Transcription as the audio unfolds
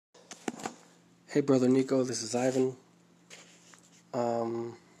Hey, Brother Nico, this is Ivan.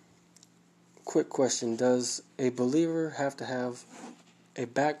 Quick question. Does a believer have to have a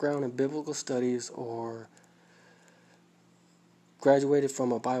background in biblical studies or graduated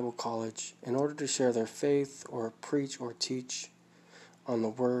from a Bible college in order to share their faith or preach or teach on the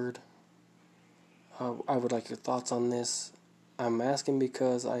Word? I would like your thoughts on this. I'm asking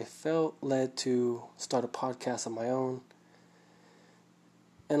because I felt led to start a podcast of my own,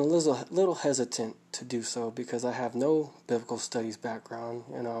 and a little hesitant to do so because I have no biblical studies background,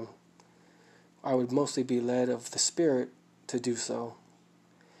 and I would mostly be led of the Spirit to do so.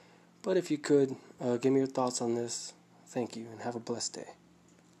 But if you could, give me your thoughts on this. Thank you, and have a blessed day.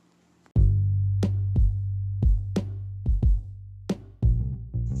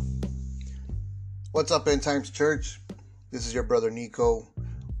 What's up, End Times Church? This is your brother Nico.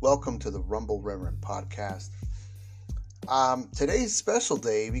 Welcome to the Rumble Reverend podcast. Today's a special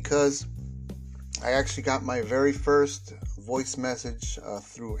day because I actually got my very first voice message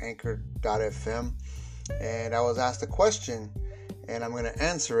through Anchor.fm, and I was asked a question, and I'm going to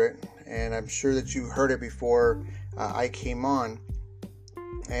answer it, and I'm sure that you heard it before I came on,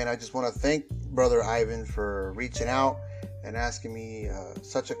 and I just want to thank Brother Ivan for reaching out and asking me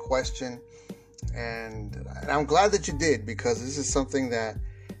such a question, and I'm glad that you did, because this is something that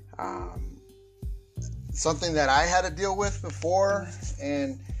I had to deal with before,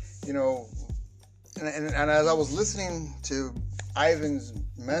 and and as I was listening to Ivan's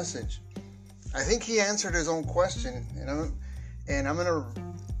message, I think he answered his own question, and I'm gonna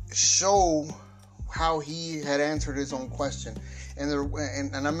show how he had answered his own question, and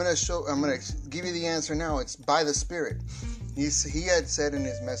I'm gonna give you the answer now. It's by the Spirit. He had said in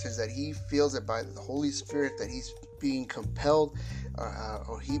his message that he feels that by the Holy Spirit that he's being compelled,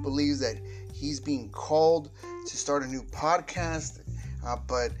 or he believes that he's being called to start a new podcast,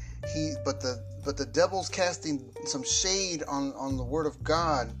 but the devil's casting some shade on the Word of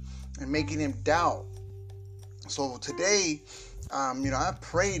God and making him doubt. So today, I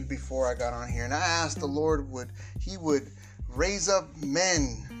prayed before I got on here, and I asked the Lord He would raise up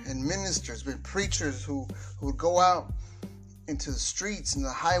men and ministers, but preachers who would go out into the streets and the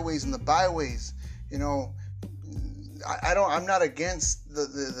highways and the byways. I'm not against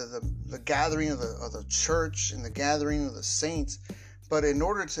the gathering of the church and the gathering of the saints, but in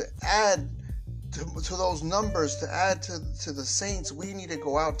order to add to those numbers, to add to the saints, we need to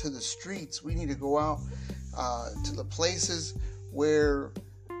go out to the streets. We need to go out to the places where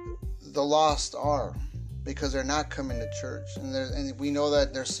the lost are, because they're not coming to church, and we know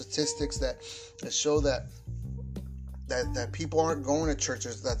that there's statistics that show that people aren't going to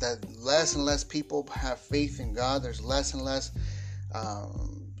churches, that less and less people have faith in God. There's less and less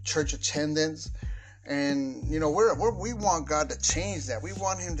church attendance, and we want God to change that. We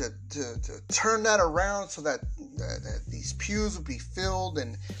want Him to turn that around so that these pews will be filled,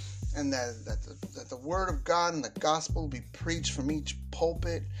 and that the Word of God and the gospel will be preached from each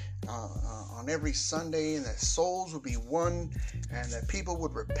pulpit on every Sunday, and that souls would be won, and that people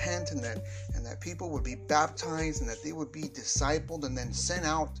would repent, and that people would be baptized, and that they would be discipled and then sent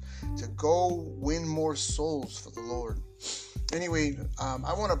out to go win more souls for the Lord. Anyway,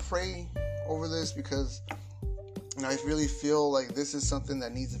 I want to pray over this because I really feel like this is something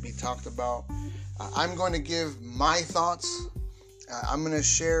that needs to be talked about. I'm going to give my thoughts. I'm going to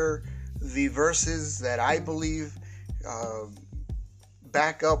share the verses that I believe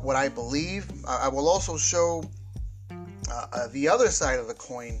back up what I believe. I will also show the other side of the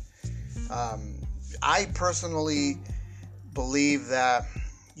coin. I personally believe that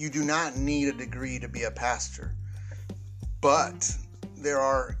you do not need a degree to be a pastor, but there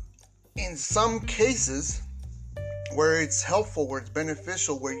are, in some cases, where it's helpful, where it's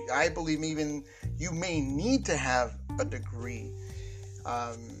beneficial, where I believe even you may need to have a degree.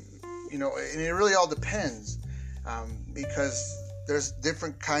 And it really all depends, because there's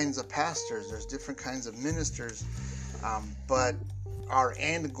different kinds of pastors, there's different kinds of ministers, but our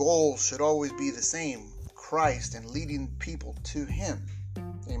end goal should always be the same: Christ, and leading people to Him.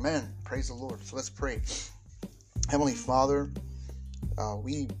 Amen. Praise the Lord. So let's pray. Heavenly Father,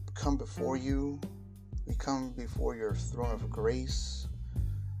 we come before you. We come before your throne of grace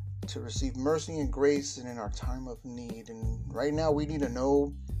to receive mercy and grace and in our time of need. And right now we need to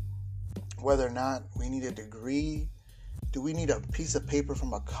know whether or not we need a degree. Do we need a piece of paper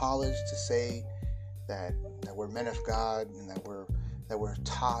from a college to say that we're men of God, and that we're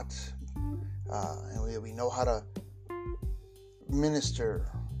taught, and we know how to minister?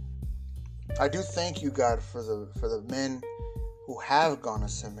 I do thank you, God, for the men who have gone to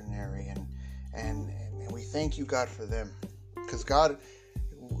seminary, and we thank you, God, for them, because God,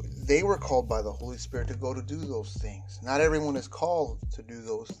 they were called by the Holy Spirit to go to do those things. Not everyone is called to do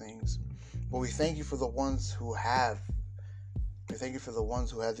those things, but we thank you for the ones who have. We thank you for the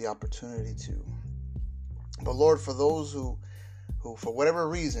ones who had the opportunity to. But Lord, for those who for whatever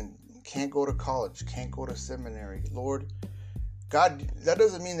reason can't go to college, can't go to seminary, Lord, God, that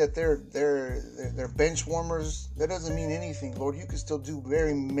doesn't mean that they're bench warmers. That doesn't mean anything, Lord. You can still do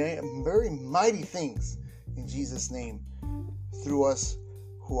very mighty things in Jesus' name through us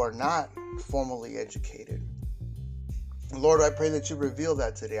who are not formally educated. Lord, I pray that you reveal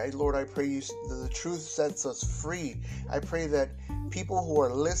that today. Lord, I pray the truth sets us free. I pray that people who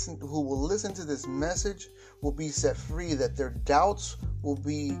will listen to this message will be set free, that their doubts will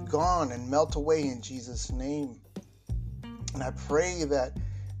be gone and melt away in Jesus' name. And I pray that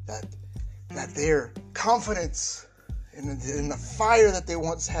their confidence in the fire that they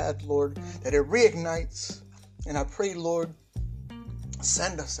once had, Lord, that it reignites. And I pray, Lord,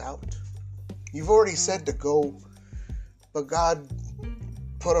 send us out. You've already said to go, but God,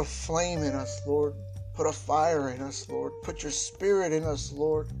 put a flame in us, Lord. Put a fire in us, Lord. Put your spirit in us,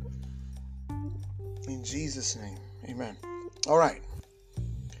 Lord. In Jesus' name, amen. All right.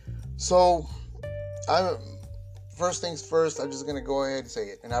 So, first things first, I'm just going to go ahead and say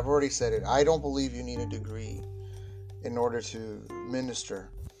it. And I've already said it. I don't believe you need a degree in order to minister.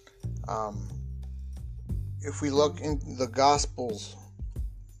 If we look in the Gospels,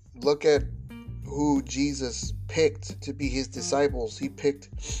 look at who Jesus picked to be his disciples. He picked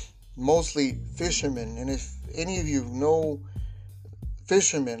mostly fishermen. And if any of you know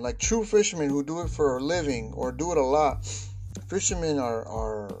fishermen, like true fishermen who do it for a living or do it a lot, fishermen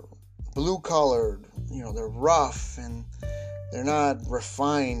are blue-collared. You know, they're rough and they're not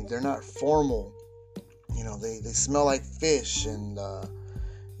refined. They're not formal. You know, they smell like fish, and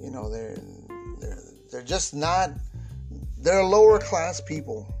you know, they're just not. They're lower class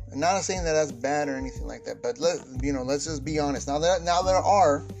people. And not saying that that's bad or anything like that, but let's just be honest. Now there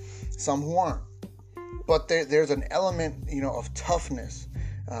are some who aren't, but there's an element, of toughness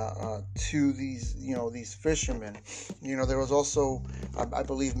to these fishermen. There was also, I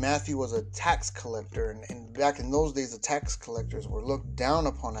believe Matthew was a tax collector, and back in those days, the tax collectors were looked down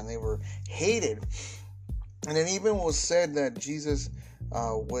upon and they were hated. And it even was said that Jesus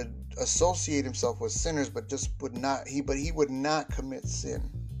would associate himself with sinners, but he would not commit sin.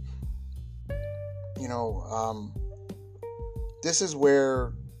 This is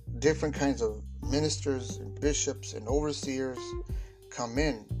where different kinds of ministers and bishops and overseers come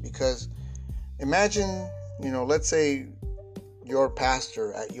in, because imagine, let's say your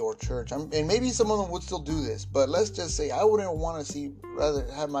pastor at your church, and maybe some of them would still do this, but let's just say I wouldn't want to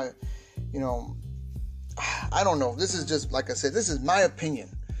have my, I don't know. This is just, like I said, this is my opinion.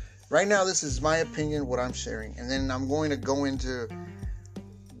 Right now, this is my opinion, what I'm sharing. And then I'm going to go into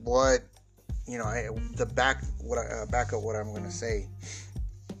what, back of what I'm going to say.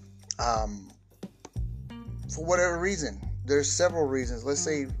 For whatever reason, there's several reasons. Let's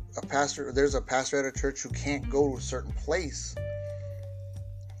say there's a pastor at a church who can't go to a certain place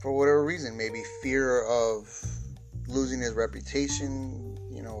for whatever reason. Maybe fear of losing his reputation,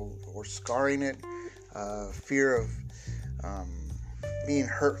 or scarring it. Fear of being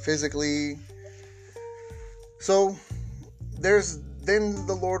hurt physically. So then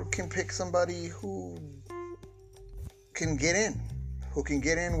the Lord can pick somebody who can get in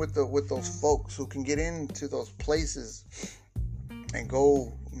with those folks, who can get into those places and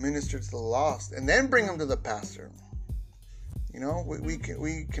go minister to the lost, and then bring them to the pastor. We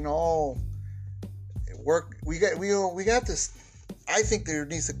can all work. We have to. I think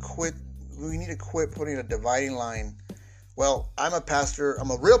we need to quit putting a dividing line. Well, I'm a pastor.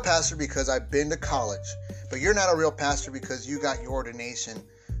 I'm a real pastor because I've been to college. But you're not a real pastor because you got your ordination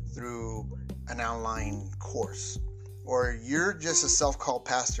through an online course. Or you're just a self-called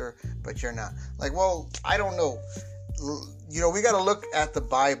pastor, but you're not. Like, well, I don't know. We got to look at the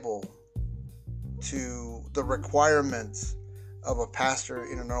Bible to the requirements of a pastor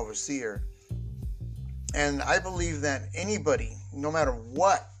and an overseer. And I believe that anybody, no matter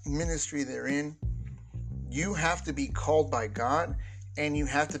what ministry they're in, you have to be called by God and you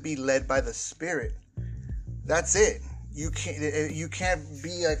have to be led by the Spirit. That's it. You can't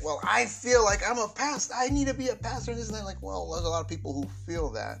be like, well, I feel like I'm a pastor. I need to be a pastor. This and that. Like, well, there's a lot of people who feel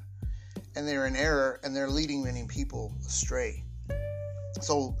that, and they're in error, and they're leading many people astray.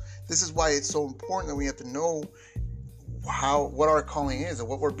 So this is why it's so important that we have to know what our calling is and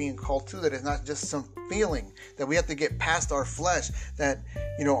what we're being called to. That it's not just some feeling. That we have to get past our flesh. That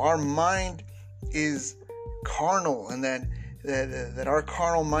our mind is carnal, and that our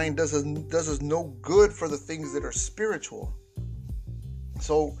carnal mind does us no good for the things that are spiritual.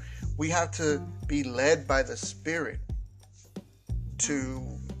 So we have to be led by the Spirit to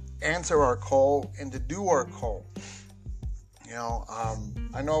answer our call and to do our call.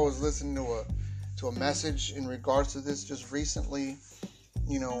 I know I was listening to a message in regards to this just recently,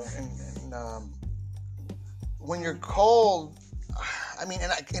 and when you're called, and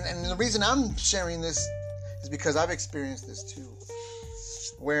the reason I'm sharing this is because I've experienced this too,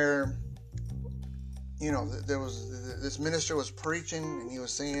 where, there was this minister was preaching, and he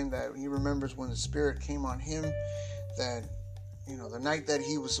was saying that he remembers when the Spirit came on him, that, the night that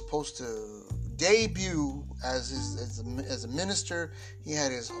he was supposed to debut as a minister, he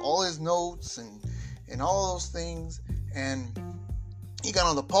had all his notes and all those things, and he got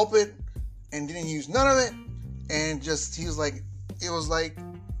on the pulpit and didn't use none of it, and it was like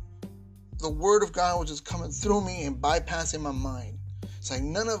the word of God was just coming through me and bypassing my mind. It's like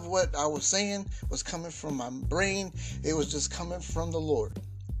none of what I was saying was coming from my brain. It was just coming from the Lord.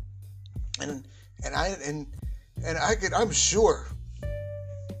 I'm sure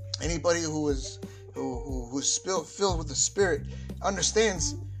anybody who's filled with the Spirit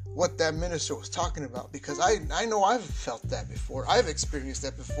understands what that minister was talking about, because I know I've felt that before. I've experienced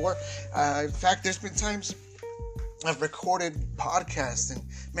that before. In fact, there's been times I've recorded podcasts and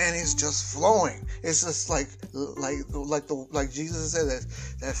man, it's just flowing. It's just like Jesus said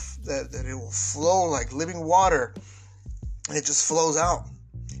that it will flow like living water, and it just flows out.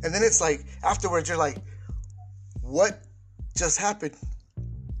 And then it's like afterwards you're like, what just happened?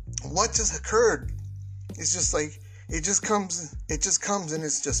 What just occurred? It's just like it just comes and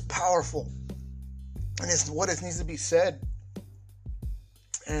it's just powerful, and it's what it needs to be said.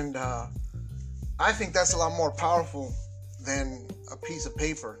 And I think that's a lot more powerful than a piece of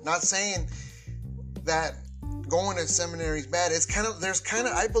paper. Not saying that going to seminary is bad.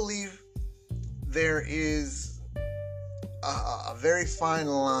 I believe there is a very fine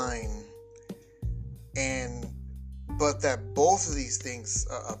line, but that both of these things,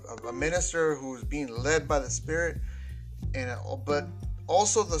 a minister who's being led by the Spirit, but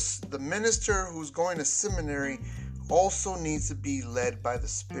also the minister who's going to seminary also needs to be led by the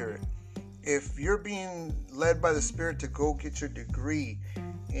Spirit. If you're being led by the Spirit to go get your degree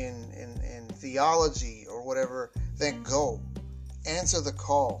in theology or whatever, then go. Answer the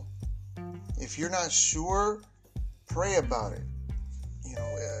call. If you're not sure, pray about it.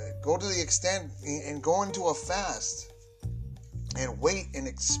 Go to the extent and go into a fast and wait and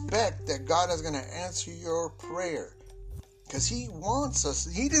expect that God is going to answer your prayer. Because He wants us.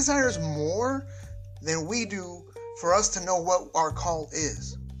 He desires more than we do for us to know what our call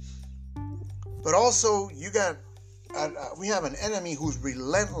is. But also, we have an enemy who's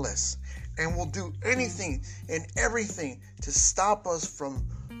relentless and will do anything and everything to stop us from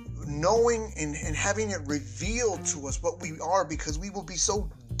knowing and having it revealed to us what we are, because we will be so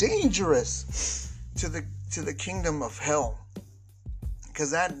dangerous to the kingdom of hell.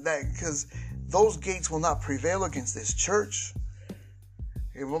 Because those gates will not prevail against this church.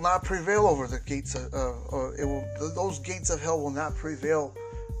 It will not prevail over the gates those gates of hell will not prevail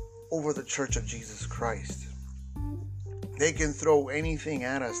over the church of Jesus Christ. They can throw anything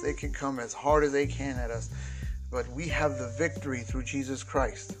at us. They can come as hard as they can at us. But we have the victory through Jesus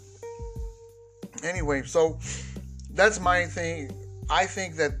Christ. Anyway, so that's my thing. I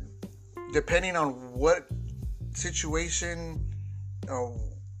think that depending on what situation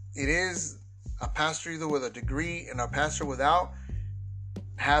it is, a pastor either with a degree and a pastor without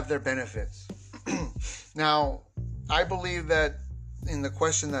have their benefits. Now, I believe that in the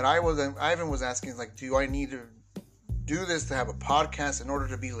question that Ivan was asking, like, do I need to do this to have a podcast in order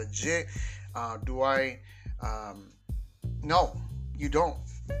to be legit? No, you don't.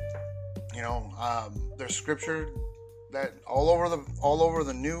 There's scripture that all over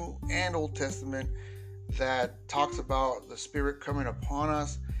the New and Old Testament that talks about the Spirit coming upon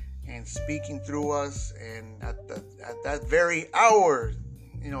us and speaking through us, and at that very hour,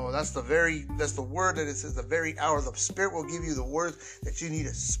 that's the word that it says, the very hour the Spirit will give you the words that you need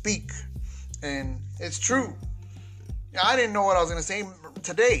to speak. And it's true. I didn't know what I was going to say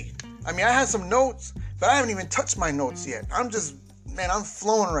today. I had some notes, but I haven't even touched my notes yet. I'm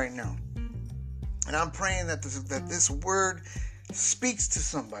flowing right now. And I'm praying that this word speaks to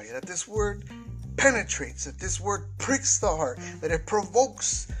somebody, that this word penetrates, that this word pricks the heart, that it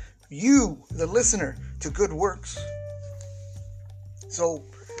provokes you, the listener, to good works. So,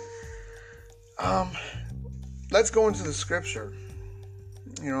 let's go into the scripture.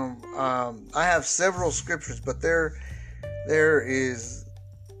 I have several scriptures, but there is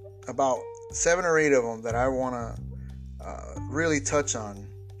about 7 or 8 of them that I want to really touch on.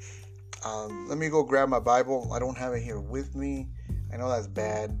 Let me go grab my Bible. I don't have it here with me. I know that's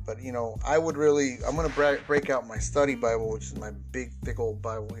bad, but I'm going to break out my study Bible, which is my big, thick old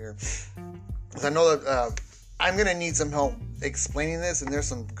Bible here. Because I know that I'm going to need some help explaining this, and there's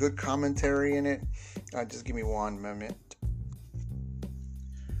some good commentary in it. Just give me 1 minute.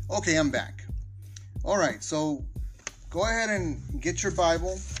 Okay, I'm back. All right, so go ahead and get your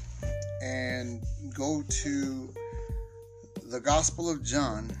Bible and go to the Gospel of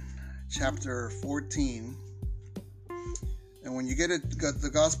John, chapter 14. And when you get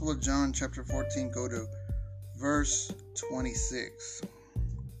the Gospel of John, chapter 14, go to verse 26.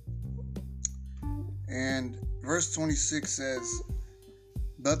 And verse 26 says,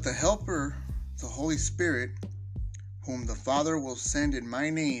 "But the Helper, the Holy Spirit, whom the Father will send in my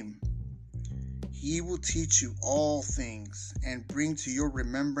name, he will teach you all things and bring to your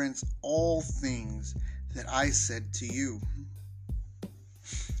remembrance all things that I said to you."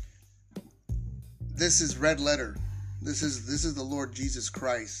 This is red letter. This is the Lord Jesus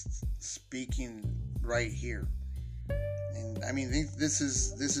Christ speaking right here. And I mean, this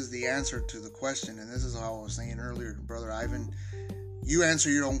is the answer to the question. And this is how I was saying earlier, Brother Ivan. You answer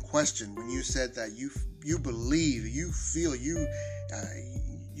your own question when you said that you believe, you feel, you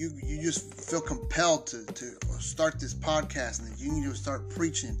just feel compelled to start this podcast, and that you need to start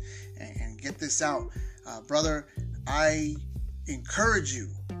preaching and get this out. Brother, I encourage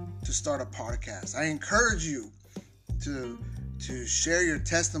you to start a podcast. I encourage you to share your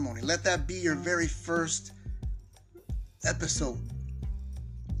testimony. Let that be your very first episode,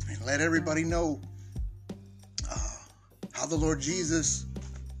 and let everybody know how the Lord Jesus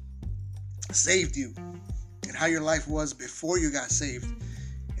saved you, and how your life was before you got saved,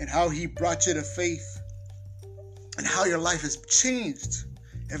 and how he brought you to faith, and how your life has changed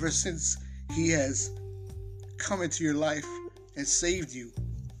ever since he has come into your life and saved you.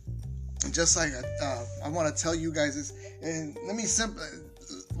 And just like I want to tell you guys this, and let me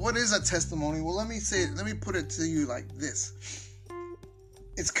what is a testimony? Well, let me put it to you like this.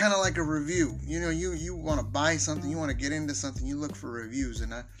 It's kind of like a review. You want to buy something, you want to get into something, you look for reviews,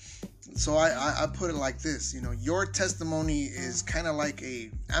 and so I put it like this. Your testimony is kind of like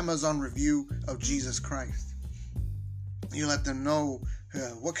a Amazon review of Jesus Christ. You let them know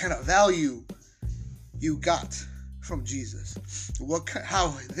what kind of value you got from Jesus.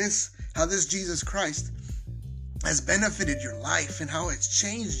 How this Jesus Christ has benefited your life and how it's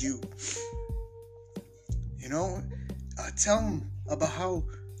changed you. Tell them about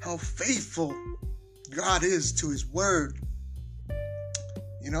how faithful God is to his word.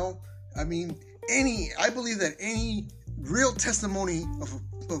 I believe that any real testimony of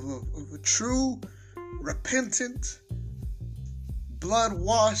a true, repentant,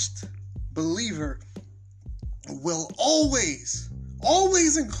 blood-washed believer will always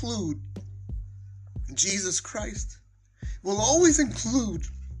include Jesus Christ, will always include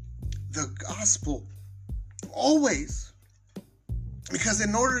the gospel, always. Because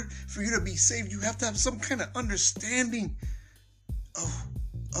in order for you to be saved, you have to have some kind of understanding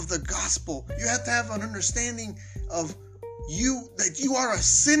of the gospel. You have to have an understanding of that you are a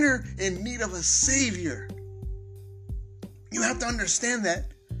sinner in need of a savior. You have to understand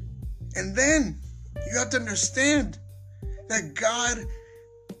that. And then you have to understand that God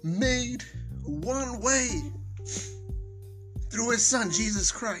made one way through his son,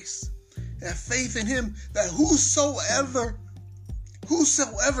 Jesus Christ. That faith in him, that whosoever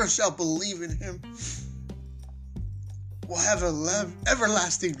shall believe in him will have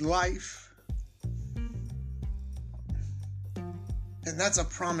everlasting life. And that's a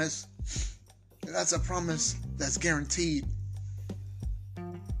promise. That's a promise that's guaranteed.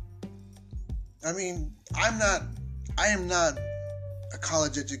 I am not a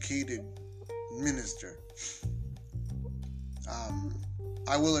college educated minister.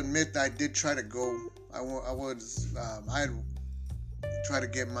 I will admit that I did try to go. I had tried to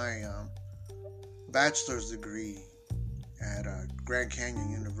get my bachelor's degree at Grand Canyon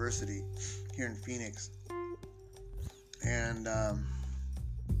University here in Phoenix, and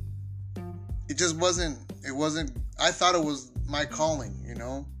it just wasn't. It wasn't. I thought it was my calling,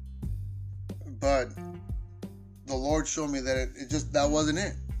 but the Lord showed me that that wasn't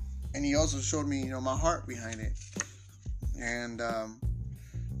it, and He also showed me, my heart behind it, and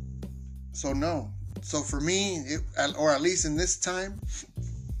so no. So for me, or at least in this time,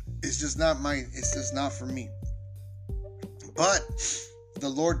 it's just not for me. But the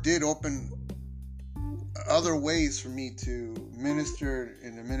Lord did open other ways for me to minister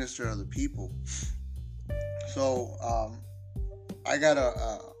and to minister to other people. So I got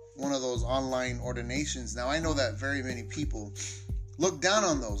one of those online ordinations. Now I know that very many people look down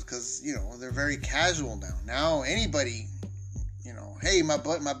on those because they're very casual now. Now anybody hey, my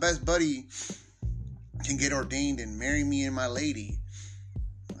best buddy can get ordained and marry me and my lady.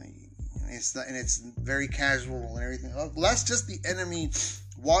 And it's very casual and everything. Well, that's just the enemy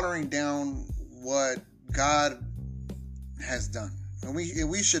watering down what God has done, and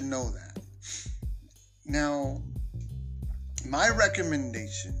we should know that. Now, my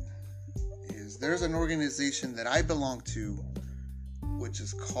recommendation is there's an organization that I belong to, which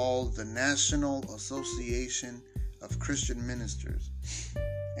is called the National Association of Christian Ministers.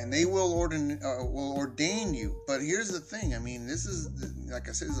 And they will ordain you. But here's the thing. I mean, this is, like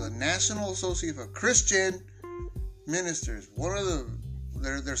I said, this is a National Association of Christian Ministers.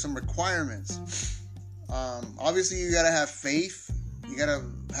 There's some requirements. Obviously, you got to have faith. You got to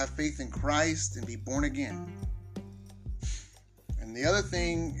have faith in Christ and be born again. And the other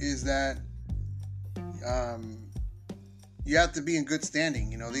thing is that you have to be in good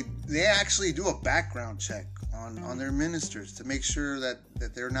standing. You know, they actually do a background check on their ministers to make sure that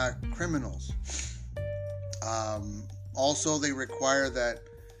they're not criminals. Also, they require that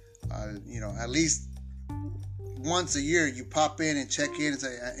at least once a year you pop in and check in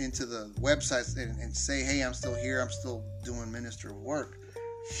into the websites and say, hey, I'm still here, I'm still doing minister work.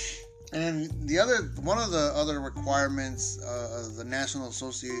 And one of the other requirements of the National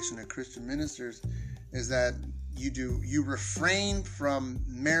Association of Christian Ministers is that you refrain from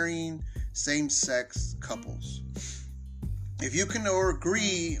marrying same-sex couples. If you can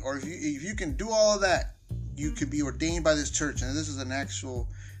agree, or if you can do all of that, you could be ordained by this church. And this is an actual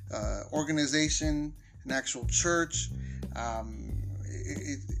organization, an actual church.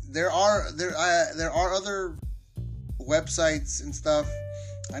 There are other websites and stuff.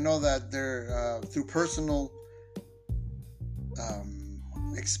 I know that they're through personal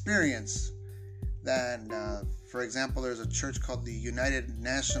experience. That, for example, there's a church called the United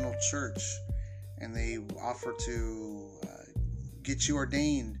National Church, and they offer to get you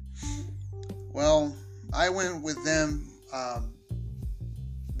ordained. Well, I went with them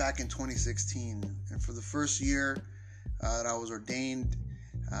back in 2016, and for the first year that I was ordained,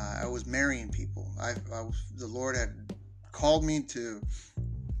 I was marrying people. The Lord had called me to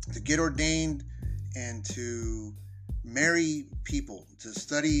get ordained and to marry people, to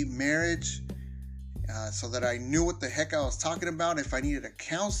study marriage, so that I knew what the heck I was talking about. If I needed to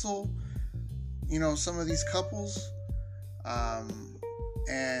counsel, some of these couples,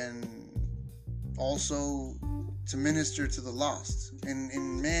 and also to minister to the lost.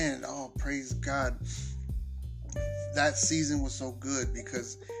 And man, praise God, that season was so good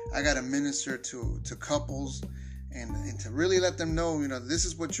because I got to minister to couples and to really let them know, this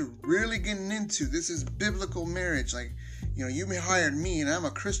is what you're really getting into. This is biblical marriage. Like, you hired me and I'm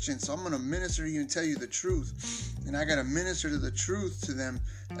a Christian, so I'm going to minister to you and tell you the truth. And I got to minister to the truth to them.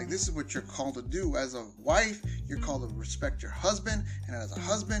 Like, this is what you're called to do. As a wife, you're called to respect your husband. And as a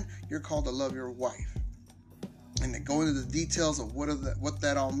husband, you're called to love your wife. And to go into the details of what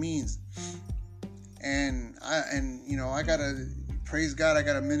that all means. And I got to, praise God, I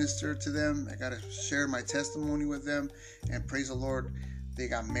got to minister to them. I got to share my testimony with them. And praise the Lord, they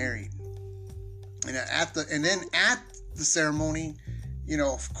got married. And then at the ceremony,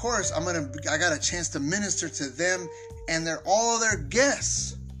 of course, I got a chance to minister to them and all their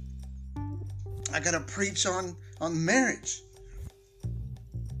guests. I got to preach on marriage.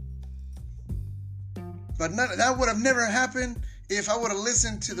 But that would have never happened if I would have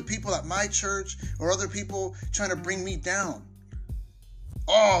listened to the people at my church or other people trying to bring me down.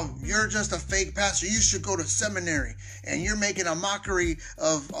 Oh, you're just a fake pastor. You should go to seminary, and you're making a mockery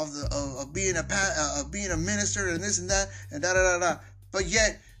of being a minister and this and that and da da da da. But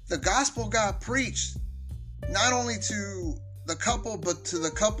yet the gospel got preached not only to the couple, but to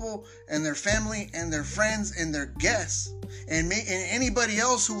the couple and their family and their friends and their guests and anybody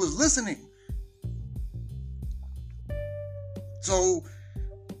else who was listening. So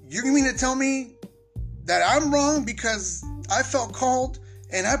you mean to tell me that I'm wrong because I felt called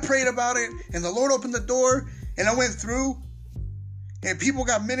and I prayed about it and the Lord opened the door and I went through and people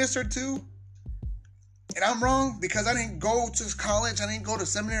got ministered to, and I'm wrong because I didn't go to college, I didn't go to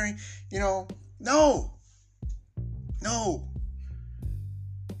seminary? No.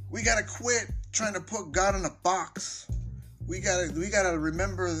 We gotta quit trying to put God in a box. We gotta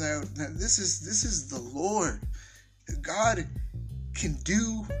remember that this is the Lord. God can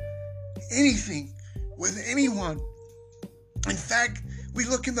do anything with anyone. In fact, we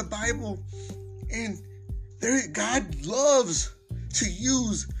look in the Bible and God loves to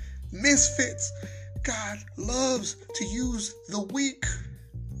use misfits. God loves to use the weak.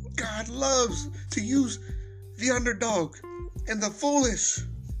 God loves to use the underdog and the foolish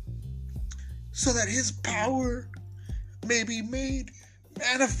so that his power may be made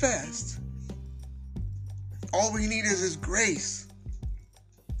manifest. All we need is His grace.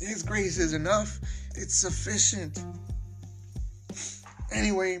 His grace is enough. It's sufficient.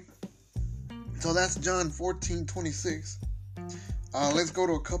 Anyway, so that's John 14:26. Let's go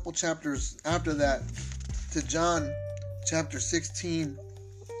to a couple chapters after that to John chapter 16,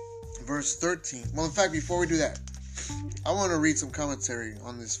 verse 13. Well, in fact, before we do that, I want to read some commentary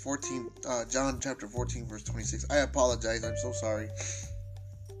on this John chapter 14, verse 26. I apologize. I'm so sorry.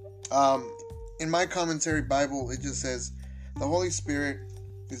 In my commentary Bible, it just says, the Holy Spirit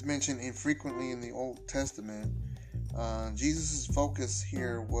is mentioned infrequently in the Old Testament. Jesus' focus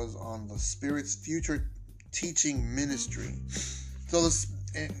here was on the Spirit's future teaching ministry. So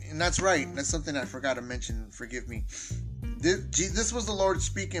and that's right. That's something I forgot to mention. Forgive me. This was the Lord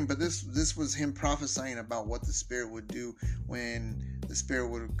speaking, but this was Him prophesying about what the Spirit would do when the Spirit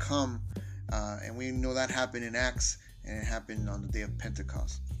would come. And we know that happened in Acts, and it happened on the day of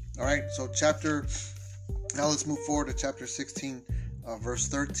Pentecost. All right, so now let's move forward to chapter 16, verse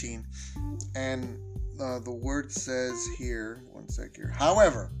 13. And the word says here, one sec here.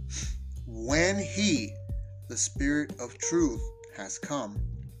 However, when He, the Spirit of truth, has come,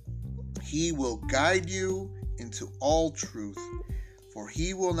 He will guide you into all truth, for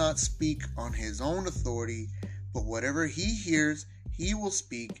He will not speak on His own authority, but whatever He hears, He will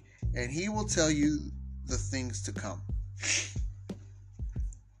speak, and He will tell you the things to come.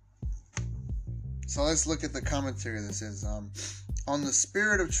 So let's look at the commentary that says, on the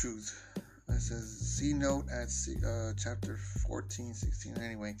Spirit of truth. It says, see note at chapter 14, 16.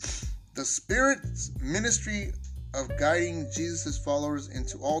 Anyway, the Spirit's ministry of guiding Jesus' followers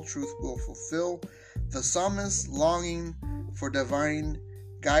into all truth will fulfill the psalmist's longing for divine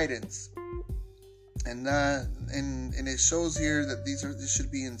guidance. And it shows here that this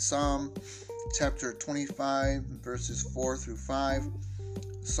should be in Psalm chapter 25, verses 4 through 5,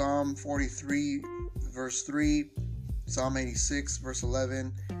 Psalm 43, verse 3, Psalm 86, verse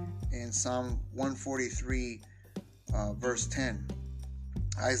 11, and Psalm 143, verse 10.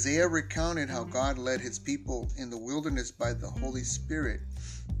 Isaiah recounted how God led His people in the wilderness by the Holy Spirit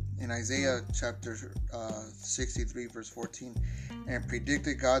in Isaiah chapter 63, verse 14, and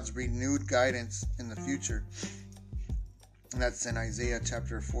predicted God's renewed guidance in the future. And that's in Isaiah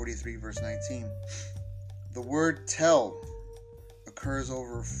chapter 43, verse 19. The word tell occurs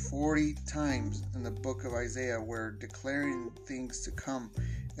over 40 times in the book of Isaiah, where declaring things to come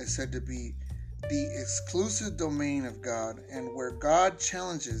is said to be the exclusive domain of God, and where God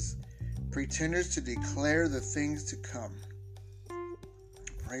challenges pretenders to declare the things to come.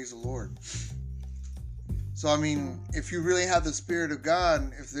 Praise the Lord. So, I mean, if you really have the Spirit of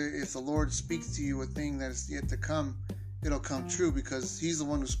God, if the Lord speaks to you a thing that is yet to come, it'll come true because He's the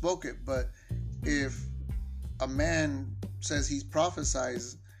one who spoke it. But if a man says he's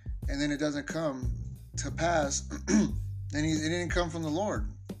prophesies and then it doesn't come to pass, then it didn't come from the Lord.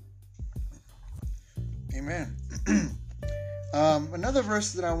 Amen. Another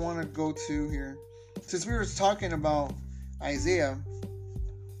verse that I want to go to here, since we were talking about Isaiah,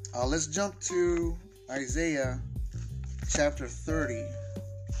 let's jump to Isaiah chapter 30.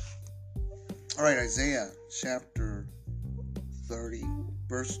 All right, Isaiah chapter 30,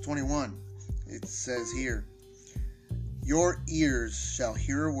 verse 21. It says here, your ears shall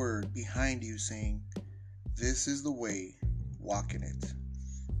hear a word behind you saying, this is the way, walk in it.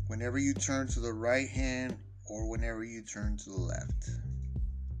 Whenever you turn to the right hand or whenever you turn to the left.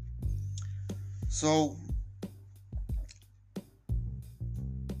 So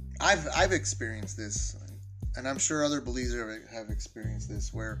I've experienced this, and I'm sure other believers have experienced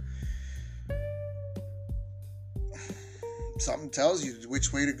this, where something tells you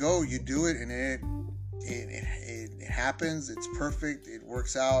which way to go, you do it, and it happens. It's perfect. It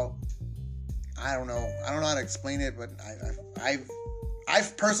works out. I don't know how to explain it, but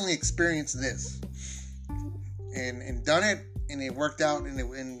I've personally experienced this and done it, and it worked out, and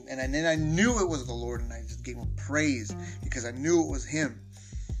then I knew it was the Lord, and I just gave Him praise because I knew it was Him.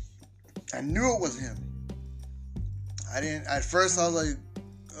 I knew it was Him. At first I was like,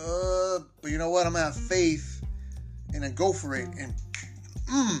 but you know what? I'm gonna have faith and then go for it, and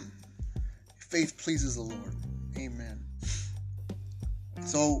faith pleases the Lord. Amen.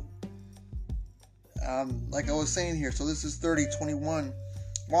 So, like I was saying here, so this is 30:21.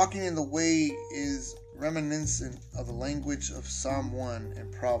 Walking in the way is reminiscent of the language of Psalm 1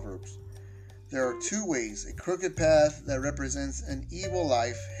 and Proverbs. There are two ways: a crooked path that represents an evil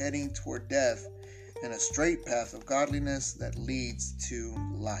life heading toward death, and a straight path of godliness that leads to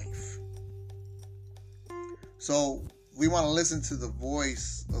life. So we want to listen to the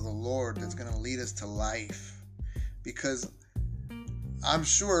voice of the Lord that's going to lead us to life. because I'm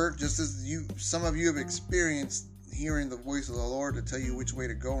sure, just as some of you have experienced hearing the voice of the Lord to tell you which way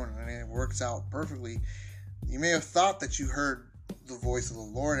to go, and it works out perfectly. You may have thought that you heard the voice of the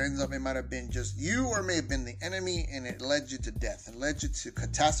Lord. It ends up it might have been just you, or it may have been the enemy, and it led you to death. It led you to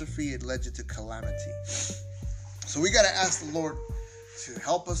catastrophe. It led you to calamity. So we got to ask the Lord to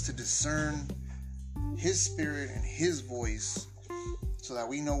help us to discern His Spirit and His voice, so that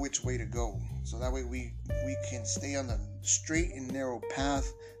we know which way to go. So that way we can stay on the straight and narrow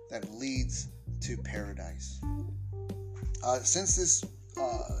path that leads to paradise. Since this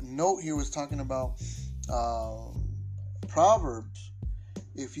note here was talking about Proverbs,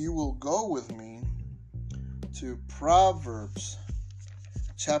 if you will go with me to Proverbs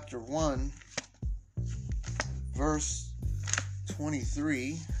chapter 1, verse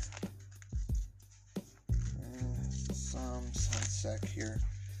 23. Psalms, one sec here.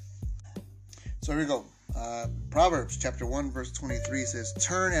 So here we go. Proverbs chapter 1, verse 23 says,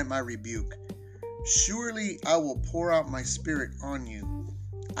 "Turn at my rebuke. Surely I will pour out my spirit on you.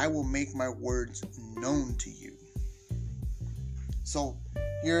 I will make my words known to you." So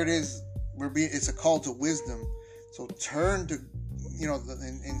here it is. It's a call to wisdom. So turn to,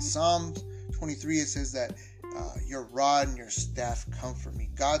 in Psalms 23 it says that your rod and your staff comfort me.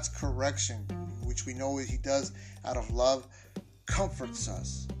 God's correction, which we know He does out of love, comforts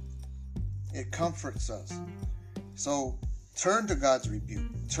us. It comforts us. So turn to God's rebuke.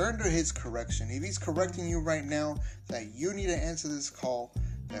 Turn to His correction. If He's correcting you right now, that you need to answer this call,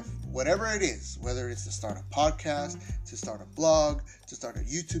 that whatever it is, whether it's to start a podcast, to start a blog, to start a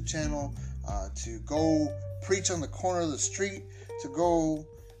YouTube channel, to go preach on the corner of the street, to go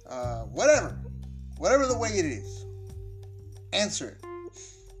whatever the way it is, answer it.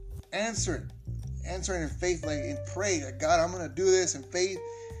 Answer it. Answer it in faith, and pray that, God, I'm going to do this in faith,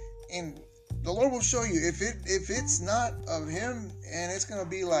 and the Lord will show you. If it's not of Him, and it's going to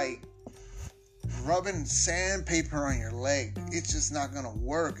be like rubbing sandpaper on your leg, it's just not going to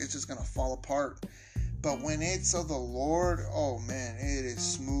work. It's just going to fall apart. But when it's of the Lord, oh man, it is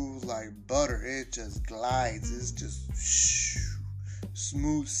smooth like butter. It just glides. It's just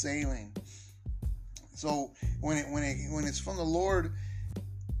smooth sailing. So when it's from the Lord,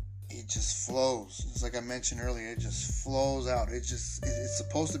 it just flows. It's like I mentioned earlier, it just flows out. It's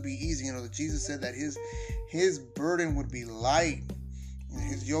supposed to be easy. Jesus said that his burden would be light, and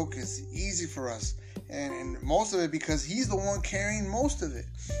His yoke is easy for us. And most of it because He's the one carrying most of it.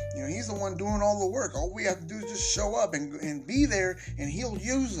 He's the one doing all the work. All we have to do is just show up and be there, and He'll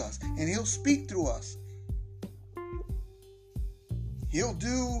use us, and He'll speak through us. He'll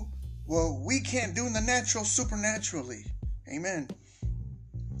do what we can't do in the natural supernaturally. Amen.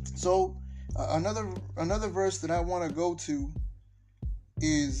 So another verse that I want to go to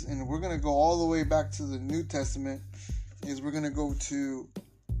is, and we're going to go all the way back to the New Testament, is we're going to go to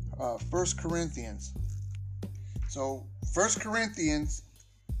 1 Corinthians. So 1 Corinthians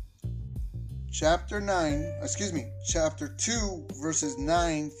chapter 2 verses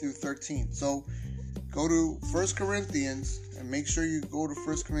 9 through 13. So go to 1 Corinthians and make sure you go to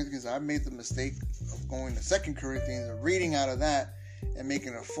 1 Corinthians. I made the mistake of going to 2 Corinthians and reading out of that and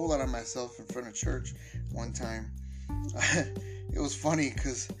making a fool out of myself in front of church one time. It was funny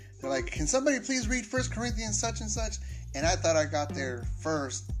because they're like, "Can somebody please read 1 Corinthians such and such?" And I thought I got there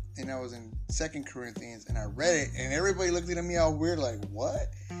first, and I was in 2 Corinthians, and I read it, and everybody looked at me all weird, like,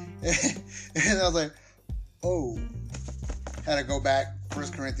 "What?" And I was like, "Oh." Had to go back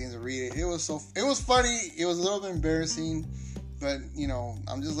 1 Corinthians and read it. It was funny. It was a little bit embarrassing, but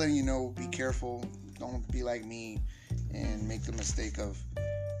I'm just letting you know, be careful. Don't be like me and make the mistake of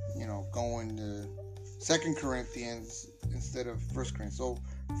going to 2 Corinthians instead of 1 Corinthians. So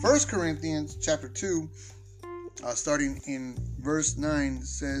 1 Corinthians chapter 2, starting in verse 9,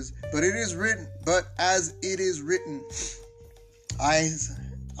 says, but as it is written, eye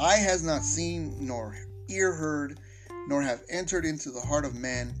has not seen, nor ear heard, nor have entered into the heart of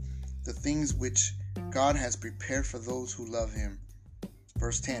man the things which God has prepared for those who love Him.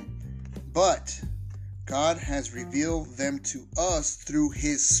 Verse 10, but God has revealed them to us through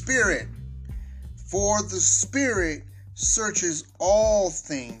His Spirit. For the Spirit searches all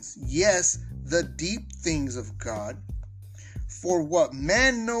things, yes, the deep things of God. For what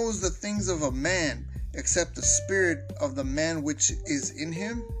man knows the things of a man, except the spirit of the man which is in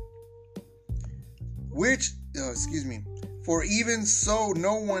him? For even so,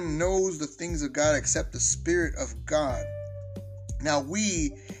 no one knows the things of God except the Spirit of God. Now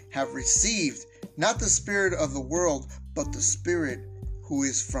we have received not the spirit of the world, but the Spirit who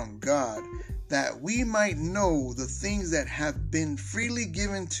is from God, that we might know the things that have been freely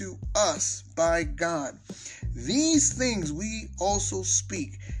given to us by God. These things we also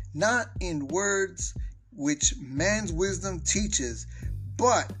speak, not in words which man's wisdom teaches,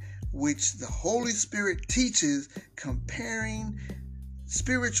 but which the Holy Spirit teaches, comparing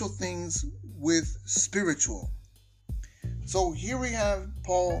spiritual things with spiritual. So here we have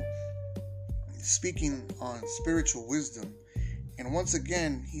Paul speaking on spiritual wisdom. And once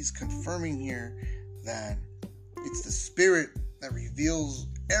again, he's confirming here that it's the Spirit that reveals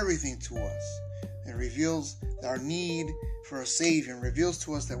everything to us. It reveals our need for a Savior, and reveals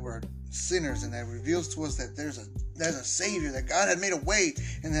to us that we're sinners, and that reveals to us that there's a Savior, that God had made a way,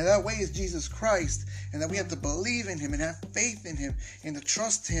 and that way is Jesus Christ, and that we have to believe in Him and have faith in Him and to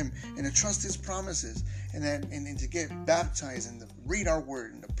trust Him and to trust His promises, and to get baptized and to read our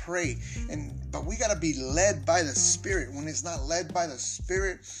Word and to pray. But we got to be led by the Spirit. When it's not led by the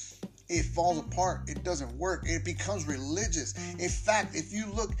Spirit, it falls apart. It doesn't work. It becomes religious. In fact, if you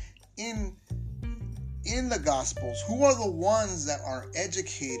look in the Gospels, who are the ones that are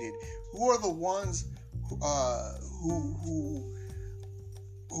educated? Who are the ones who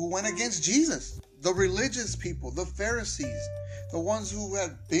went against Jesus? The religious people, the Pharisees, the ones who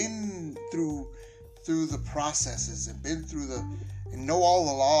had been through the processes and been through and know all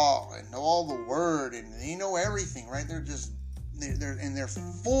the law and know all the word, and they know everything, right? They're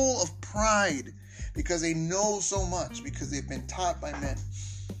full of pride because they know so much, because they've been taught by men.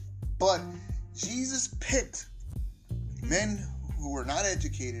 But Jesus picked men who were not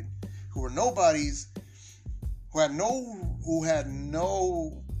educated, who were nobodies, who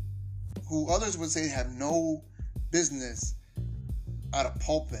others would say had no business at a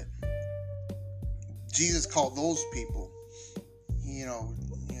pulpit. Jesus called those people.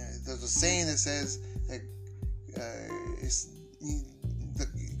 There's a saying that says that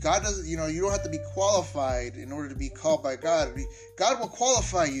God doesn't. You don't have to be qualified in order to be called by God. God will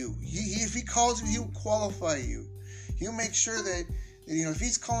qualify you. If He calls you, He will qualify you. He'll make sure that if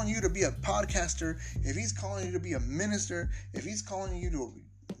He's calling you to be a podcaster, if He's calling you to be a minister, if He's calling you to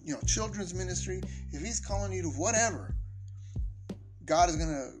children's ministry, if He's calling you to whatever, God is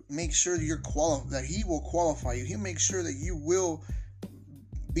gonna make sure that that He will qualify you. He'll make sure that you will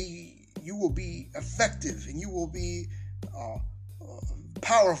be effective, and you will be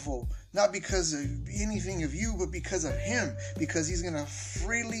powerful, not because of anything of you, but because of Him, because He's going to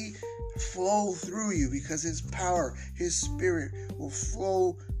freely flow through you, because His power, His Spirit will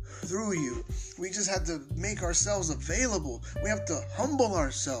flow through you. We just have to make ourselves available. We have to humble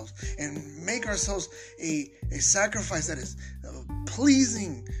ourselves and make ourselves a sacrifice that is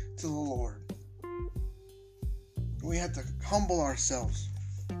pleasing to the Lord. We have to humble ourselves.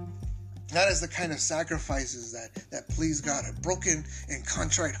 That is the kind of sacrifices that please God, a broken and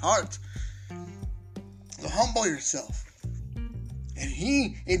contrite heart. So humble yourself, and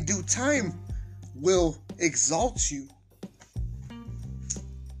He, in due time, will exalt you.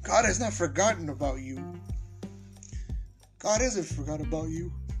 God has not forgotten about you. God hasn't forgotten about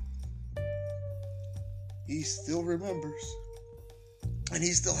you. He still remembers, and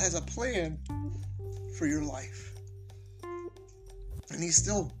He still has a plan for your life, and He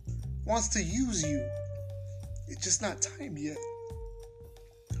still wants to use you. It's just not time yet.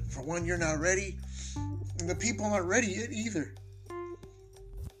 For one, you're not ready, and the people aren't ready yet either.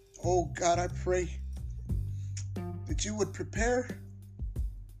 Oh God, I pray that you would prepare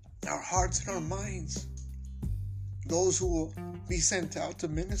our hearts and our minds, those who will be sent out to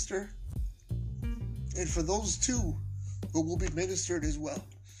minister, and for those too who will be ministered as well.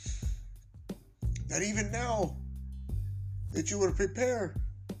 That even now, that you would prepare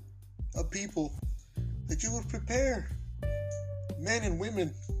a people, that you would prepare men and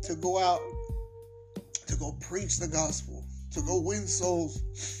women to go out, to go preach the gospel, to go win souls,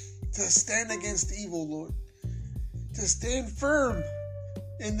 to stand against evil, Lord, to stand firm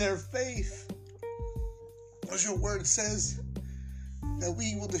in their faith. As your word says, that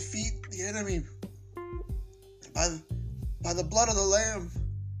we will defeat the enemy by the blood of the Lamb,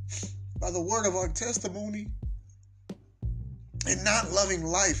 by the word of our testimony, and not loving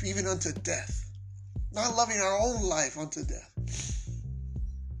life even unto death. Not loving our own life unto death.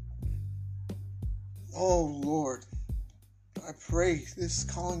 Oh Lord, I pray this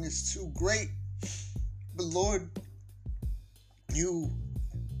calling is too great. But Lord, you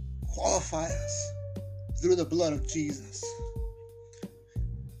qualify us through the blood of Jesus.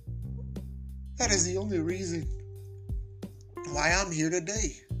 That is the only reason why I'm here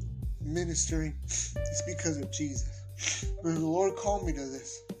today ministering. It's because of Jesus. But the Lord called me to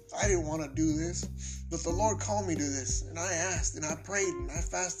this. I didn't want to do this, but the Lord called me to this, and I asked, and I prayed, and I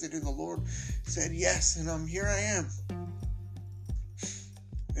fasted, and the Lord said yes, and here I am.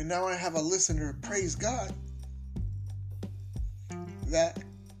 And now I have a listener. Praise God. that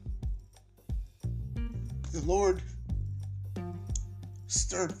the Lord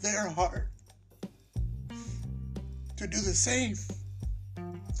stirred their heart to do the same,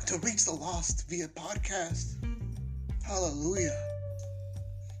 to reach the lost via podcast. Hallelujah.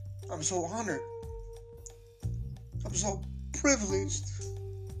 I'm so honored. I'm so privileged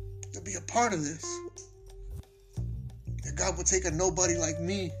to be a part of this. That God would take a nobody like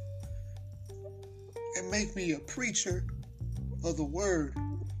me and make me a preacher of the word.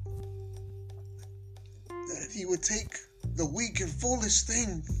 That He would take the weak and foolish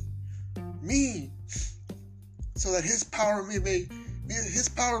thing, me, so that His power may be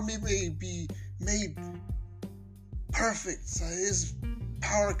made perfect, so His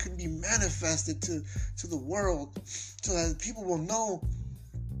power can be manifested to the world, so that people will know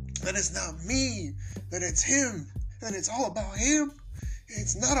that it's not me, that it's Him, that it's all about Him.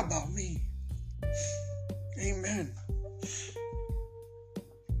 It's not about me. Amen.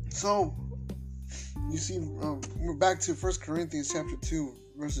 So, you see, we're back to 1 Corinthians chapter 2,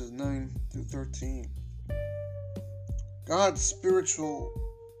 verses 9 through 13. God's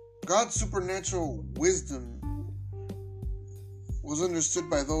supernatural wisdom was understood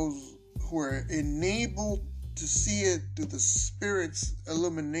by those who were enabled to see it through the Spirit's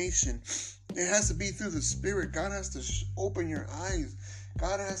illumination. It has to be through the Spirit. God has to open your eyes.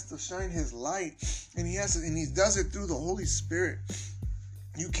 God has to shine His light, and He does it through the Holy Spirit.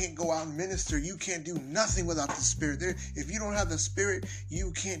 You can't go out and minister. You can't do nothing without the Spirit. If you don't have the Spirit,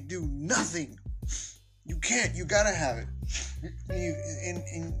 you can't do nothing. You can't. You gotta have it.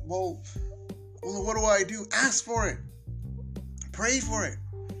 Well, what do I do? Ask for it. Pray for it.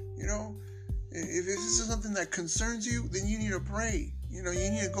 You know, if this is something that concerns you, then you need to pray. You know,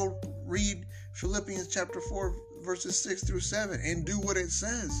 you need to go read Philippians chapter 4, verses 6 through 7, and do what it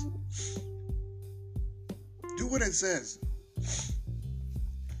says. Do what it says.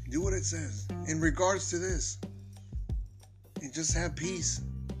 Do what it says in regards to this, and just have peace.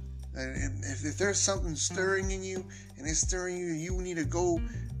 And if there's something stirring in you, and it's stirring you, you need to go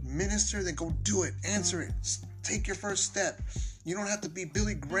minister, then go do it. Answer it. Take your first step. You don't have to be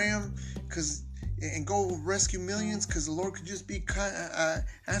Billy Graham and go rescue millions, because the Lord could just be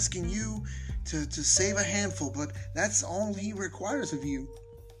asking you to save a handful, but that's all He requires of you.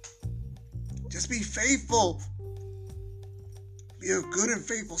 Just be faithful. Be a good and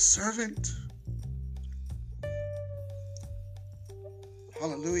faithful servant.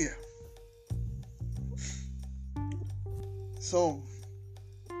 Hallelujah. So,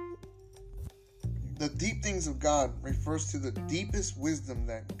 the deep things of God refers to the deepest wisdom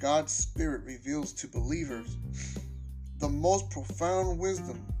that God's Spirit reveals to believers. The most profound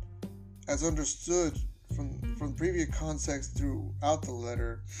wisdom, as understood from previous context throughout the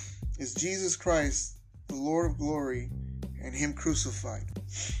letter, is Jesus Christ, the Lord of glory, and Him crucified.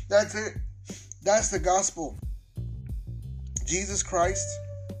 That's it. That's the gospel. Jesus Christ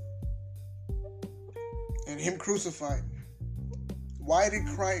and Him crucified. Why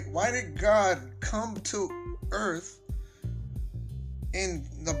did God come to earth in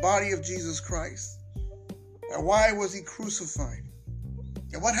the body of Jesus Christ? And why was He crucified?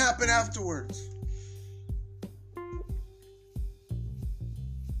 And what happened afterwards?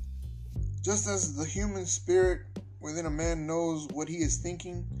 Just as the human spirit within a man knows what he is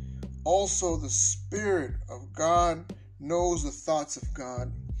thinking, also the Spirit of God knows the thoughts of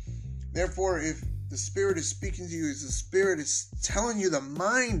God. Therefore, if the Spirit is speaking to you, the Spirit is telling you the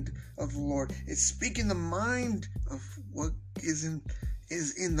mind of the Lord. It's speaking the mind of what is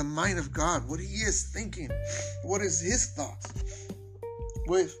in the mind of God, what He is thinking, what is His thoughts.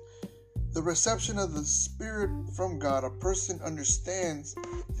 With the reception of the Spirit from God, a person understands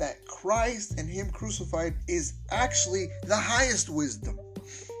that Christ and Him crucified is actually the highest wisdom.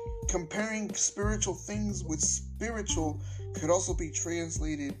 Comparing spiritual things with spiritual could also be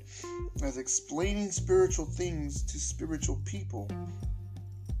translated as explaining spiritual things to spiritual people,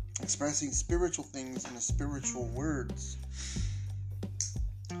 expressing spiritual things in spiritual words.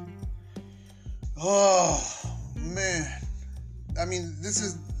 Oh, man. I mean, this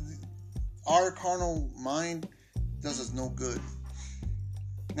is our carnal mind does us no good.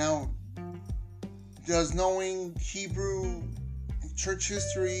 Now, does knowing Hebrew, church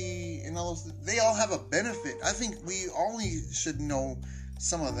history, and all those, they all have a benefit. I think we only should know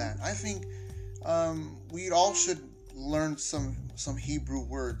some of that. I think we all should learn some Hebrew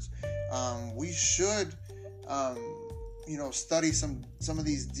words. We should, study some of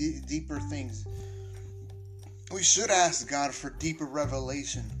these deeper things. We should ask God for deeper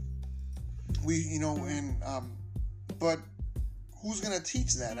revelation. But who's going to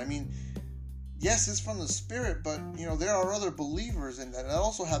teach that? I mean, yes, it's from the Spirit, but there are other believers and that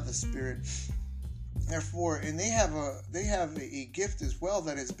also have the Spirit. Therefore, and they have a gift as well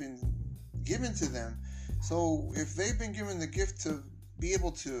that has been given to them. So if they've been given the gift to be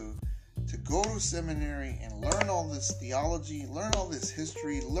able to go to seminary and learn all this theology, learn all this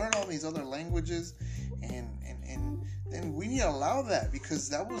history, learn all these other languages, and then we need to allow that, because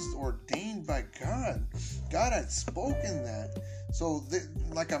that was ordained by God. God had spoken that. So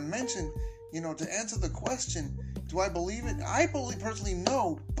like I mentioned, to answer the question, do I believe it? I believe personally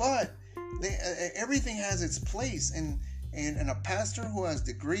no, but everything has its place, and a pastor who has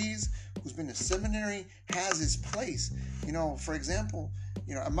degrees, who's been to seminary, has his place. For example,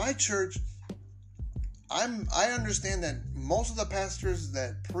 at my church, I understand that most of the pastors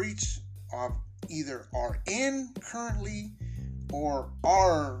that preach either are in currently or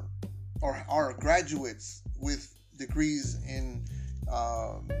are graduates with degrees in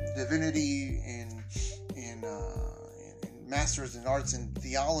divinity and masters in arts and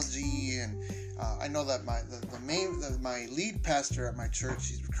theology, and I know that my lead pastor at my church,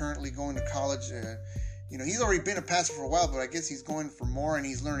 he's currently going to college. He's already been a pastor for a while, but I guess he's going for more, and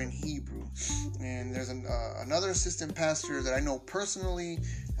he's learning Hebrew. And there's another assistant pastor that I know personally.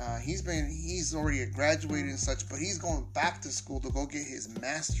 He's already graduated and such, but he's going back to school to go get his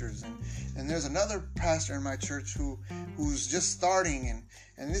master's. And there's another pastor in my church who's just starting,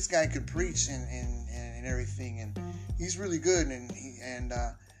 and this guy could preach and everything, and he's really good. And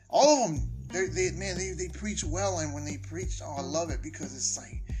all of them, they preach well, and when they preach, I love it, because it's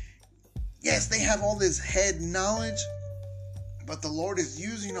like, yes, they have all this head knowledge, but the Lord is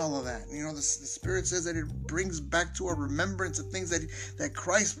using all of that. The Spirit says that it brings back to our remembrance of things that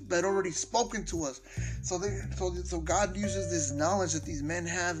Christ had already spoken to us. So God uses this knowledge that these men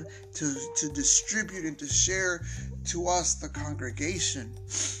have to distribute and to share to us, the congregation.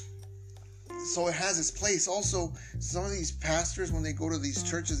 So it has its place. Also, some of these pastors, when they go to these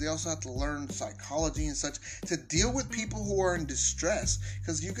churches, they also have to learn psychology and such to deal with people who are in distress.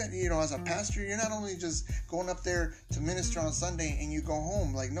 Because as a pastor, you're not only just going up there to minister on Sunday and you go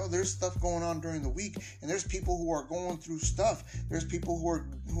home. Like, no, there's stuff going on during the week, and there's people who are going through stuff. There's people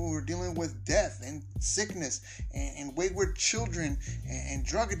who are dealing with death and sickness and wayward children and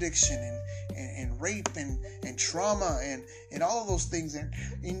drug addiction and rape and trauma and all of those things. And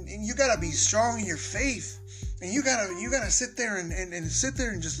you gotta be strong in your faith, and you gotta sit there and sit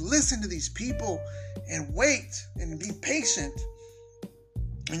there and just listen to these people and wait and be patient,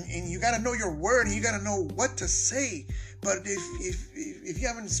 and you gotta know your word, and you gotta know what to say. But if you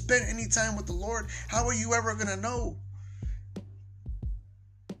haven't spent any time with the Lord, how are you ever gonna know?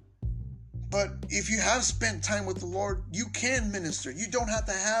 But if you have spent time with the Lord, you can minister. You don't have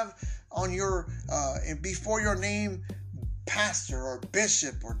to have on your before your name pastor or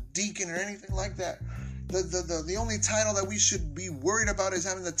bishop or deacon or anything like that. The only title that we should be worried about is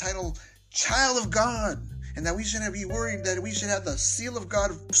having the title child of God, and that we shouldn't be worried that we should have the seal of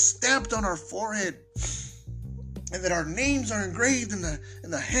God stamped on our forehead, and that our names are engraved in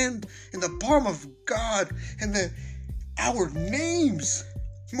the hand, in the palm of God, and that our names,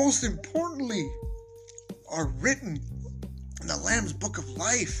 most importantly, are written in the Lamb's Book of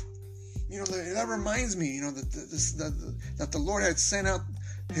Life. That reminds me, that the Lord had sent out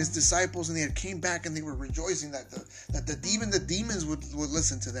His disciples, and they had came back, and they were rejoicing that even the demons would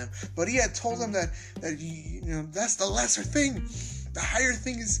listen to them. But He had told them that that's the lesser thing. The higher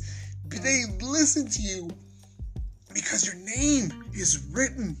thing is they listen to you because your name is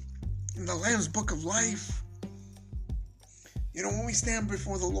written in the Lamb's Book of Life. When we stand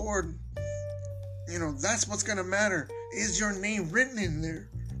before the Lord, that's what's going to matter. Is your name written in there?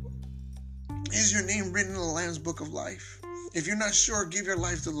 Is your name written in the Lamb's Book of Life? If you're not sure, give your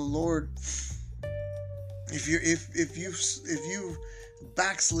life to the Lord. If you've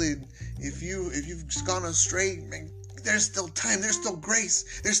backslid, if you've gone astray, man, there's still time. There's still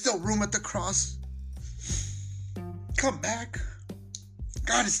grace. There's still room at the cross. Come back.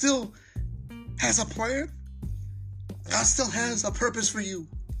 God still has a plan. God still has a purpose for you.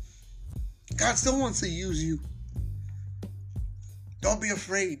 God still wants to use you. Don't be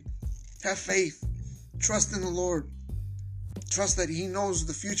afraid. Have faith. Trust in the Lord. Trust that He knows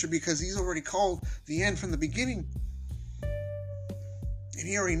the future, because He's already called the end from the beginning. And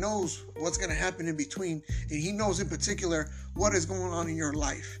He already knows what's going to happen in between. And He knows in particular what is going on in your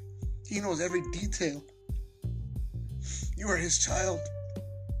life. He knows every detail. You are His child.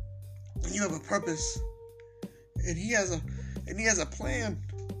 And you have a purpose. And He has a plan.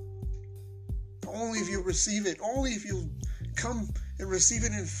 Only if you receive it. Only if you come and receive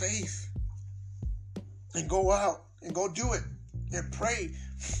it in faith. And go out and go do it. And pray.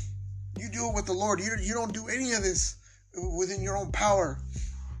 You do it with the Lord. You don't do any of this within your own power.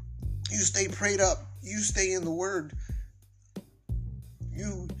 You stay prayed up. You stay in the Word.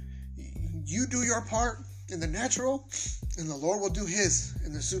 You do your part in the natural, and the Lord will do His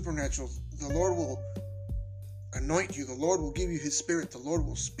in the supernatural. The Lord will anoint you. The Lord will give you His Spirit. The Lord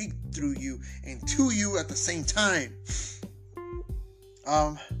will speak through you and to you at the same time.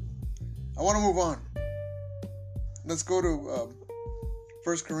 I want to move on. Let's go to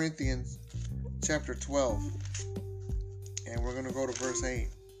 1 Corinthians chapter 12, and we're going to go to verse 8.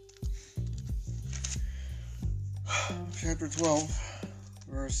 Chapter 12,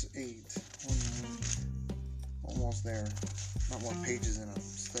 verse 8. Almost there. Not more pages in a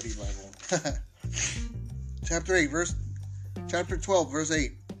study Bible. Chapter 12, verse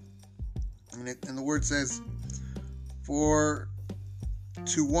 8. And the word says, "For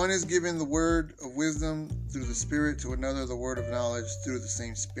to one is given the word of wisdom through the Spirit, to another the word of knowledge through the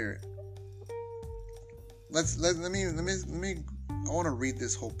same Spirit." Let me. I want to read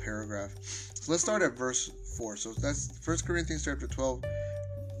this whole paragraph. So let's start at verse 4. So that's 1 Corinthians chapter 12,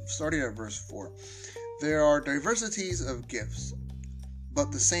 starting at verse 4. "There are diversities of gifts,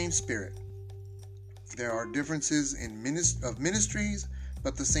 but the same Spirit. There are differences in ministries,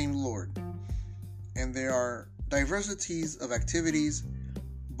 but the same Lord. And there are diversities of activities,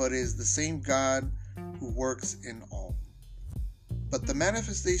 but it is the same God who works in all. But the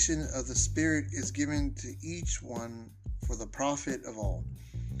manifestation of the Spirit is given to each one for the profit of all.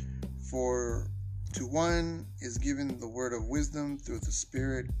 For to one is given the word of wisdom through the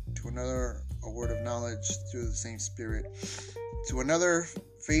Spirit, to another a word of knowledge through the same Spirit, to another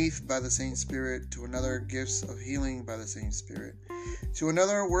faith by the same Spirit, to another gifts of healing by the same Spirit, to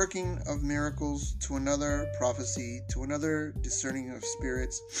another working of miracles, to another prophecy, to another discerning of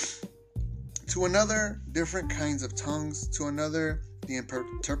spirits, to another different kinds of tongues, to another the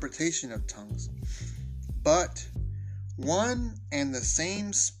interpretation of tongues. But one and the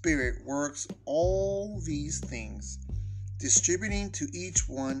same Spirit works all these things, distributing to each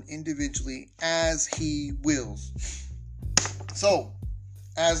one individually as He wills." So,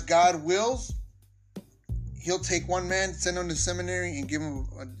 as God wills, He'll take one man, send him to seminary, and give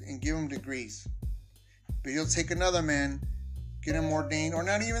him degrees. But He'll take another man, get him ordained, or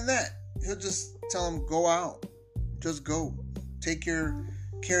not even that. He'll just tell him, go out. Just go. Take your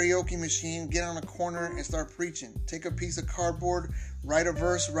karaoke machine, get on a corner, and start preaching. Take a piece of cardboard, write a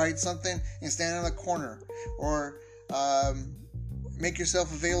verse, write something, and stand in the corner. Or make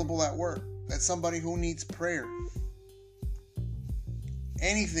yourself available at work. That's somebody who needs prayer.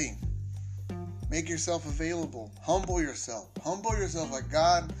 Anything. Make yourself available. Humble yourself. Humble yourself like,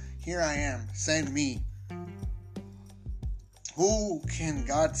 God, here I am. Send me. Who can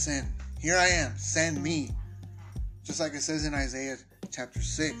God send? Here I am. Send me. Just like it says in Isaiah chapter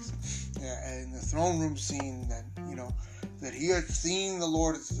 6. In the throne room scene that, that he had seen the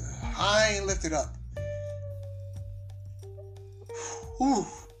Lord high and lifted up. Whew.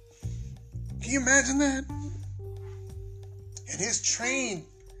 Can you imagine that? And his train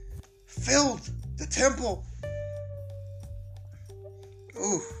filled the temple.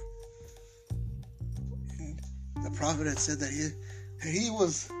 Ooh. And the prophet had said that he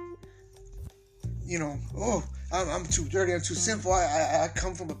was, I'm too dirty, I'm too sinful. I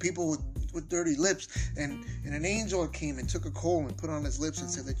come from a people with dirty lips. And an angel came and took a coal and put on his lips and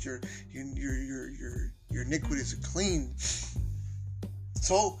said that your iniquities are clean.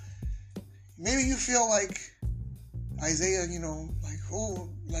 So maybe you feel like Isaiah,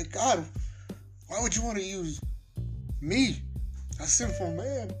 like God, why would you want to use me, a sinful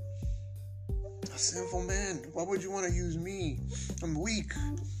man? A sinful man. Why would you want to use me? I'm weak.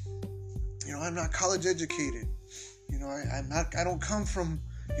 I'm not college educated. I don't come from,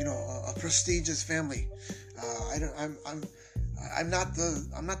 a prestigious family. I'm not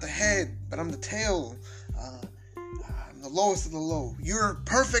the head, but I'm the tail. I'm the lowest of the low. You're a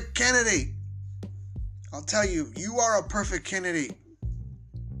perfect candidate. I'll tell you, you are a perfect candidate.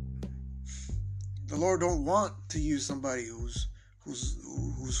 The Lord don't want to use somebody who's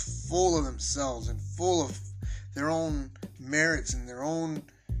full of themselves and full of their own merits and their own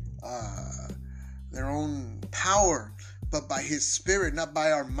power, but by His Spirit, not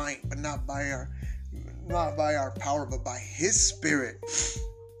by our might, but not by our power, but by His Spirit.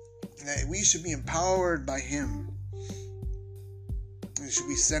 That we should be empowered by Him. We should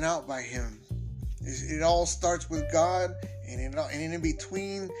be sent out by Him. It all starts with God, and in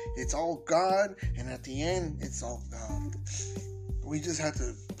between, it's all God, and at the end, it's all God. We just have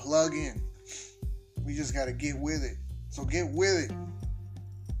to plug in. We just got to get with it. So get with it.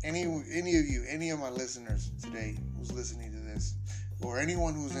 Any of you, any of my listeners today who's listening to this, or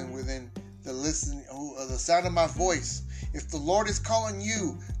anyone who's within the sound of my voice, if the Lord is calling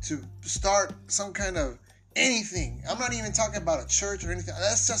you to start some kind of anything, I'm not even talking about a church or anything.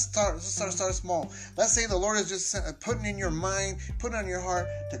 Let's start small. Let's say the Lord is just putting in your mind, putting on your heart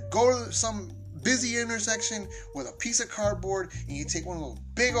to go to some busy intersection with a piece of cardboard, and you take one of those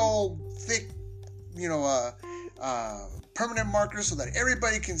big old thick, permanent markers so that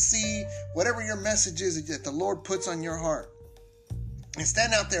everybody can see whatever your message is that the Lord puts on your heart. And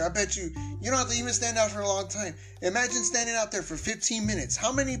stand out there. I bet you don't have to even stand out for a long time. Imagine standing out there for 15 minutes.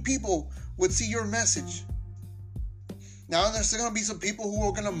 How many people would see your message? Now, there's going to be some people who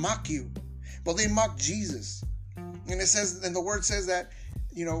are going to mock you. But they mock Jesus. And it says, and the word says that,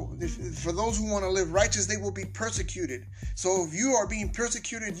 for those who want to live righteous, they will be persecuted. So if you are being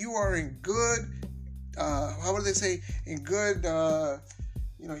persecuted, you are in good, how would they say? In good,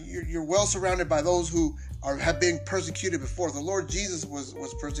 you're well surrounded by those who have been persecuted before. The Lord Jesus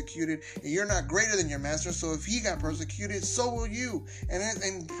was persecuted, and you're not greater than your master. So if he got persecuted, so will you.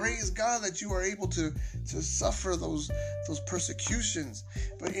 And praise God that you are able to suffer those persecutions.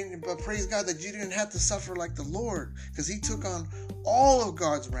 But praise God that you didn't have to suffer like the Lord, because he took on all of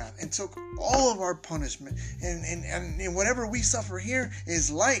God's wrath and took all of our punishment. And whatever we suffer here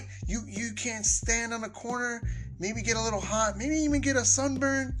is light. You can't stand on a corner, maybe get a little hot, maybe even get a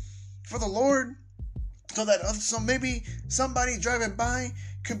sunburn for the Lord. So maybe somebody driving by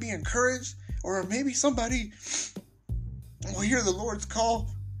could be encouraged, or maybe somebody will hear the Lord's call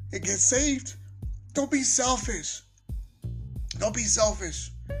and get saved. Don't be selfish. Don't be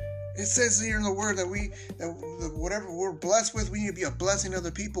selfish. It says here in the word that whatever we're blessed with, we need to be a blessing to other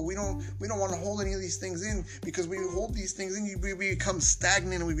people. We don't want to hold any of these things in, because we hold these things in, we become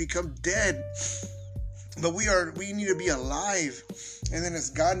stagnant and we become dead. But we need to be alive, and then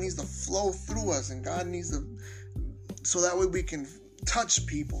God needs to flow through us, and God needs to, so that way we can touch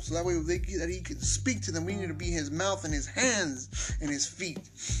people, so that way that he can speak to them. We need to be his mouth and his hands and his feet.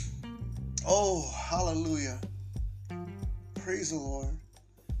 Oh, hallelujah. Praise the Lord.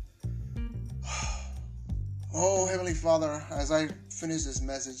 Oh, Heavenly Father, as I finish this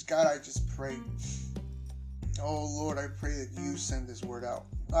message, God, I just pray. Oh, Lord, I pray that you send this word out.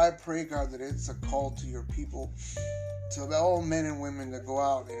 I pray, God, that it's a call to your people, to all men and women, to go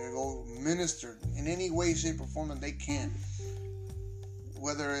out and go minister in any way, shape, or form that they can.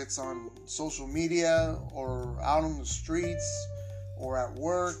 Whether it's on social media, or out on the streets, or at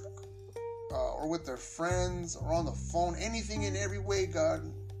work, or with their friends, or on the phone, anything in every way, God.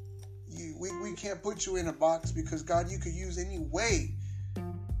 We can't put you in a box, because, God, you could use any way,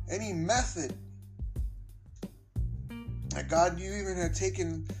 any method. God, you even had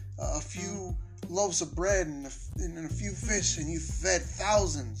taken a few loaves of bread and a few fish, and you fed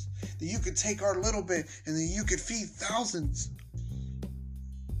thousands. That you could take our little bit, and then you could feed thousands.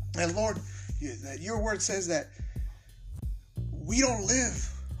 And Lord, that your word says that we don't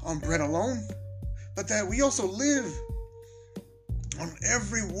live on bread alone, but that we also live on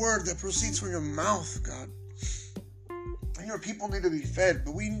every word that proceeds from your mouth, God. And your people need to be fed,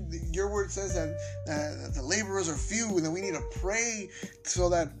 but your word says that the laborers are few, and that we need to pray so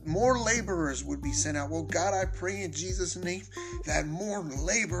that more laborers would be sent out. Well, God, I pray in Jesus' name that more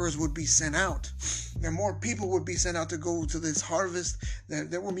laborers would be sent out, that more people would be sent out to go to this harvest.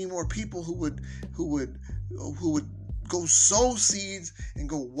 That there will be more people who would go sow seeds and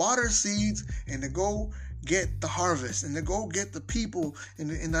go water seeds and to go get the harvest and to go get the people,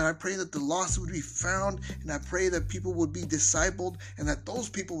 and that I pray that the lost would be found, and I pray that people would be discipled, and that those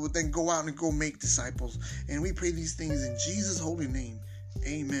people would then go out and go make disciples. And we pray these things in Jesus' holy name.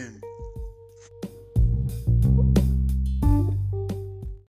 Amen.